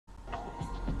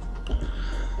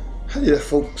Hi there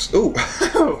folks, oh,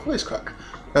 voice crack.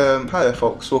 Hi there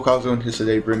folks, Walkouts on here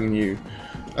today bringing you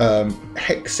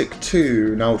Hexic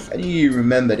 2. Now if any of you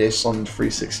remember this on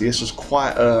 360, this was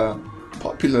quite a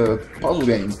popular puzzle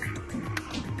game.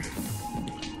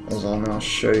 As I'll now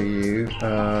show you.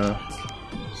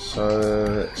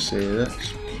 So let's see,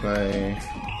 let's play.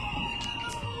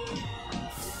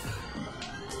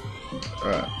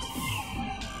 Alright.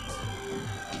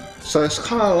 So it's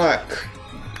kind of like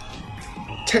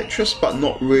Tetris, but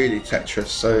not really Tetris.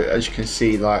 So as you can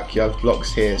see, like, you have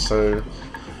blocks here, so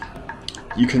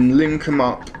you can link them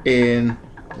up in,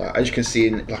 like, as you can see,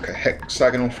 in like a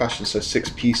hexagonal fashion, so 6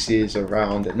 pieces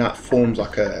around, and that forms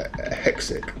like a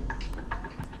hexic.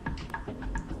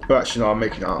 But actually no, I'm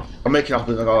making it up. I'm making it up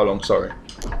as I go along, sorry.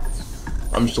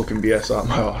 I'm just talking BS out of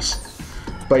my ass.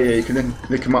 But yeah, you can then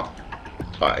link them up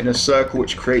in a circle,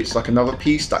 which creates like another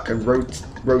piece that can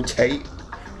rotate.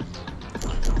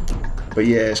 But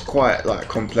yeah, it's quite like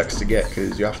complex to get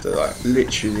because you have to like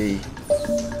literally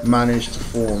manage to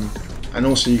form, and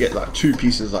also you get like 2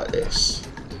 pieces like this.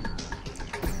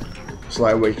 It's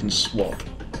like where you can swap.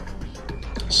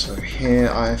 So here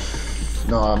I'm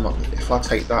not. If I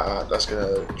take that out, that's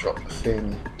gonna drop the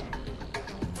thing.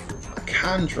 I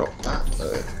can drop that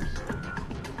though.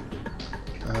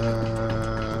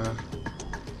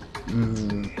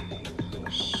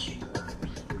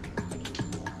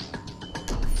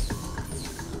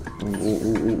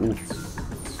 Ooh.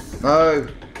 No!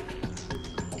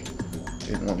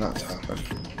 Didn't want that to happen.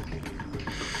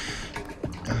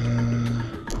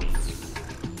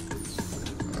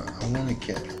 I want to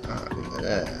get that over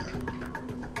there.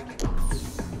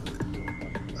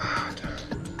 Ah, damn.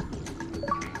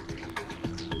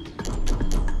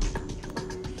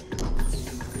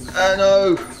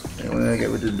 No! I don't want to get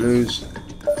rid of the blues.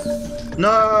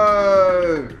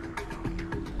 No!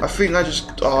 I think I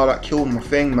just, that killed my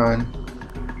thing, man.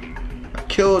 I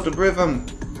killed the rhythm.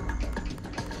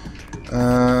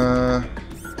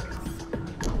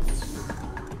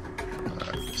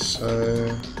 So,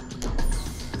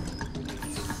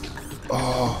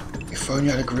 if I only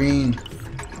had a green.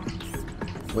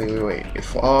 Wait.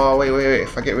 If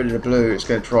I get rid of the blue, it's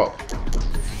gonna drop.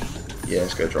 Yeah,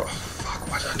 it's gonna drop. Fuck,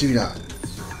 why did I do that?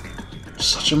 I'm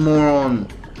such a moron.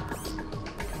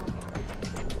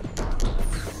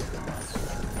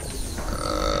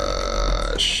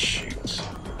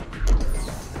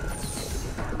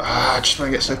 I just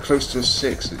want to get so close to a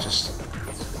 6, it just...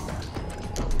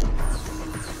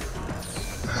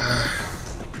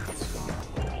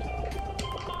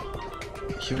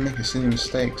 You're making silly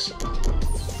mistakes.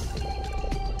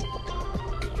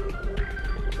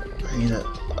 I need it.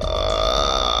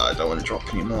 I don't want to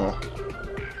drop anymore.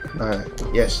 No.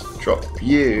 Yes, drop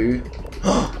you.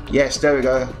 Yes, there we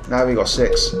go. Now we got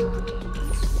 6.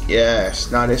 Yes,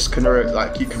 now this can,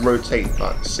 like, you can rotate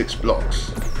like 6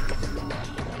 blocks.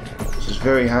 Which is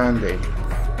very handy.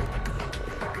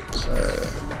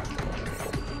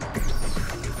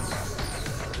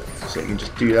 So you can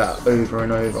just do that over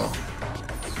and over.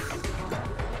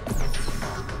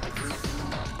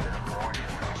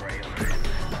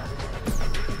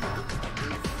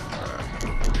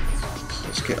 So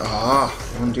let's get, I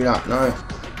want to do that, no.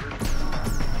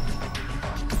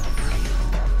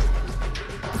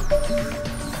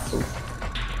 Oh.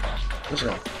 What's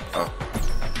that? Oh.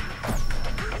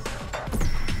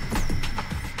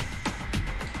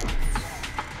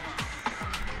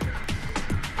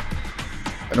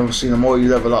 And obviously the more you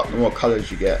level up, the more colours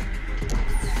you get.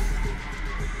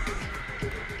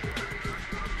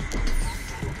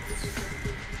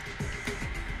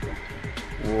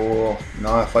 Whoa,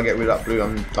 no, if I get rid of that blue,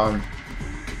 I'm done.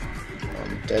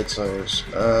 I'm dead souls.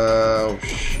 Oh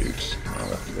shoot. I'll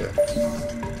have to do it.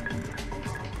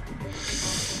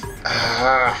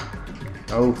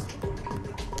 Oh.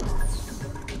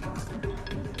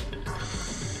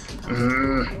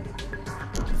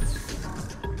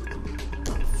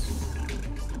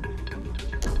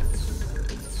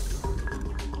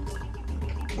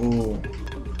 Oh,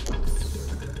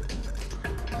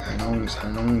 hang on.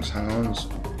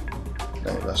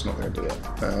 No, that's not going to do it.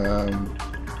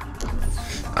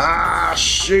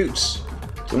 Shoot!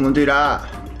 Don't want to do that.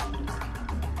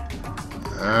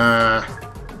 No.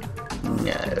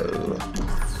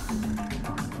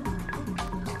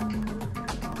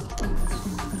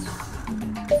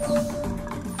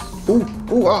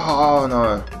 Oh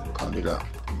no, can't do that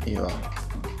either.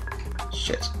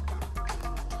 Shit.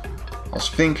 I was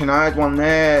thinking I had one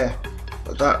there,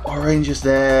 but that orange is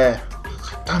there.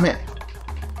 Damn it.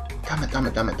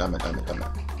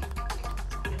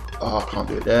 Oh, I can't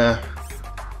do it there.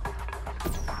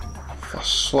 If I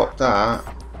swap that,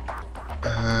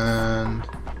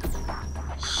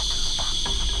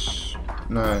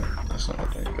 No, that's not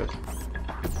looking good.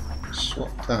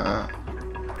 Swap that.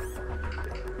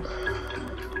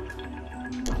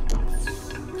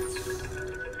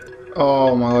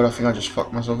 Oh my god, I think I just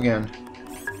fucked myself again.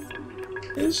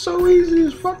 It's so easy to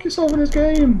just fuck yourself in this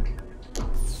game.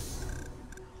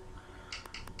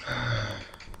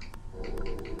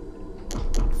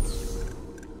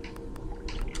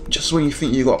 Just when you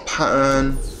think you got a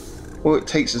pattern, all it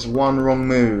takes is one wrong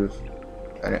move,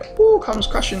 and it all comes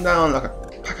crashing down like a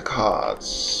pack of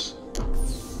cards.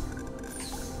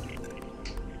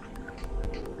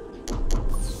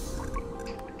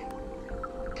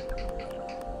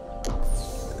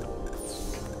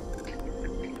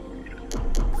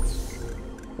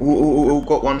 Ooh,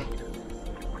 got one.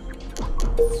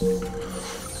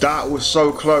 That was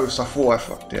so close, I thought I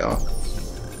fucked it up.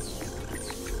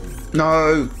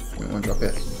 No! I don't want to drop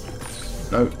it.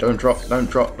 No, don't drop, don't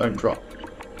drop, don't drop.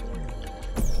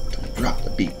 Don't drop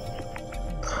the beat.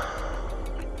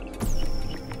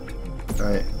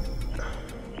 Right.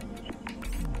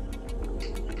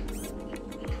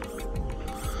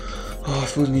 Oh, I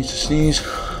feel the need to sneeze.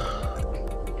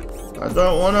 I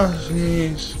don't want to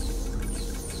sneeze.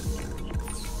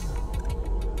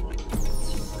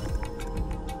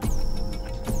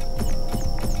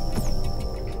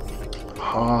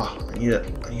 Ah, I need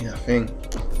that thing.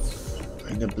 I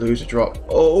need the blue to drop.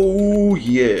 Oh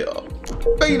yeah,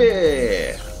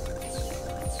 baby!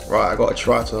 Right, I gotta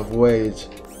try to avoid.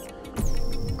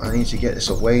 I need to get this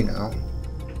away now.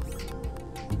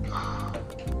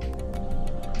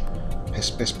 Piss,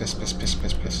 piss, piss, piss, piss,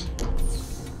 piss, piss.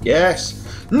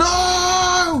 Yes!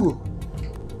 No!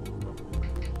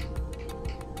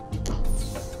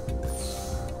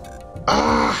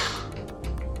 Ah!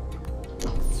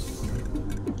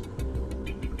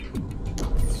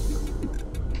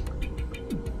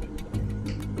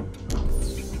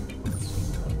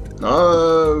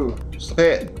 No! Stop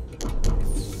it!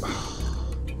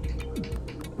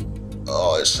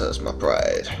 Oh, this hurts my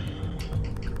pride.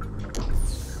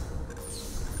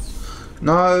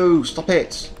 No! Stop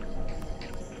it!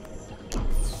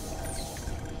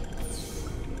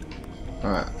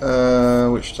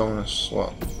 Alright, which do I want to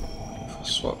swap? If I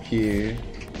swap you...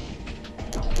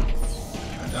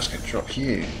 That's gonna drop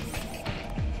you.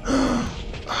 Oh,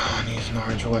 I need an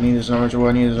orange, oh, I need an orange, oh,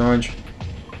 I need an orange.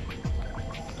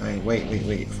 Wait,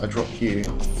 if I drop you...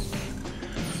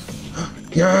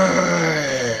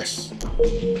 Yes!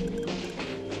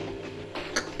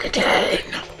 Again!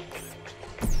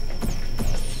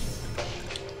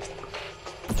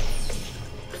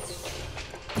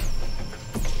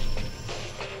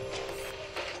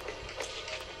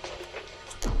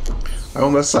 I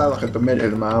almost sound like a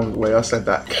demented man the way I said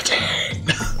that.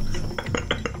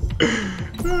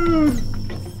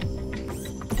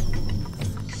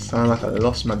 Sound like I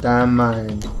lost my damn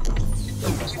mind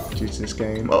due to this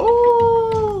game.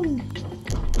 Oh!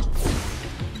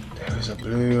 There is a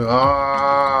blue.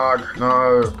 Ah,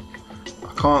 no.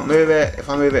 I can't move it. If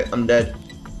I move it, I'm dead.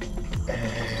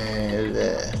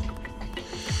 There.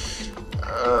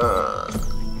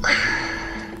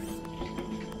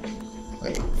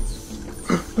 Wait.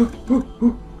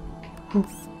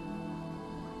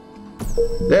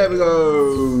 There we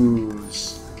go.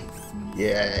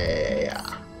 Yeah.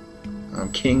 I'm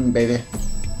king, baby.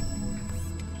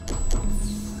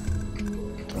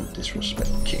 Don't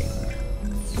disrespect king.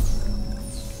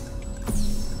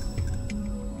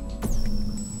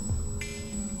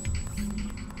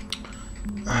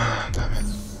 Ah, damn it.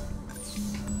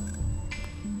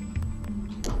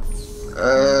 I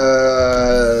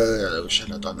wish I'd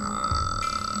have done that.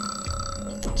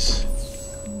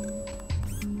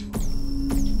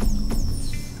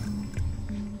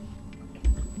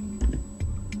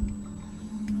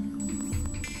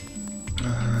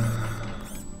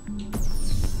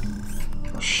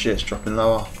 Shit, it's dropping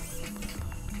lower.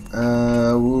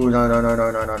 Ooh, no.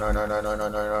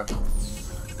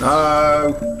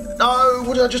 No,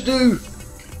 what did I just do?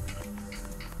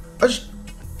 I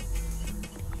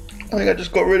think I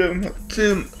just got rid of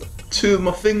two of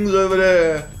my things over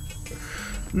there.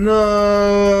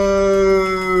 No.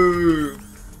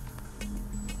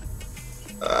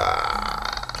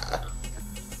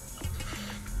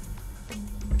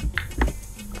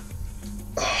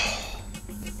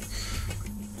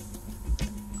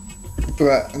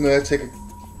 Right, I'm gonna take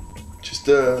just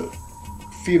a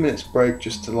few minutes break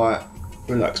just to like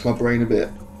relax my brain a bit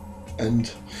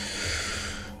and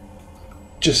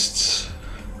just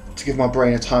to give my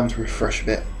brain a time to refresh a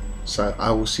bit. So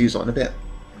I will see you in a bit.